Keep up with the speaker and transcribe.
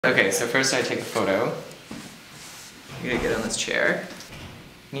Okay, so first I take a photo. I'm gonna get on this chair.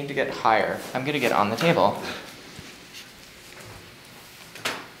 I need to get higher. I'm gonna get on the table.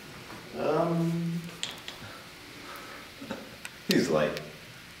 He's like...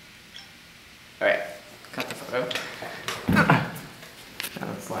 Alright, got the photo. Now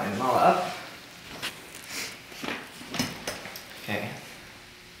let's line them all up. Okay.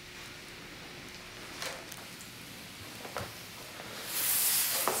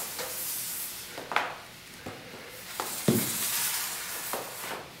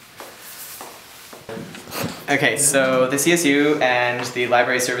 Okay, so the CSU and the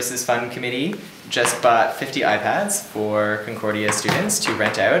Library Services Fund Committee just bought 50 iPads for Concordia students to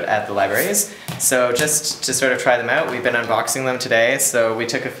rent out at the libraries. So just to sort of try them out, we've been unboxing them today. So we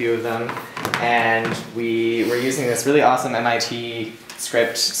took a few of them and we were using this really awesome MIT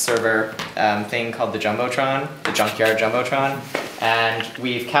script server thing called the Jumbotron, the Junkyard Jumbotron. And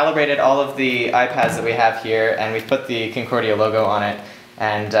we've calibrated all of the iPads that we have here and we've put the Concordia logo on it.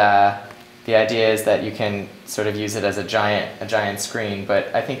 And the idea is that you can sort of use it as a giant screen,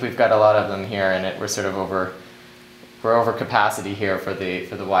 but I think we've got a lot of them here, and we're sort of over capacity here for the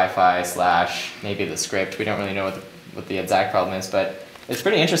Wi-Fi / maybe the script. We don't really know what the exact problem is, but it's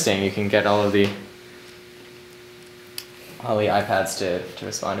pretty interesting. You can get all the iPads to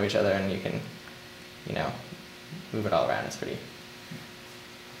respond to each other, and you can, move it all around. It's pretty.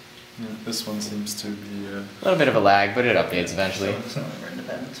 Yeah, this one seems to be a little bit of a lag, but it updates eventually. So we're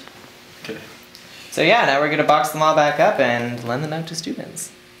independent. Okay. So yeah, now we're going to box them all back up and lend them out to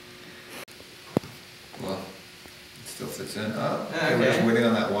students. Well, it still fits in. Oh, okay. We're just waiting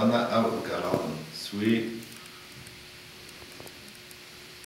on that one. Oh, we got all of them. Sweet.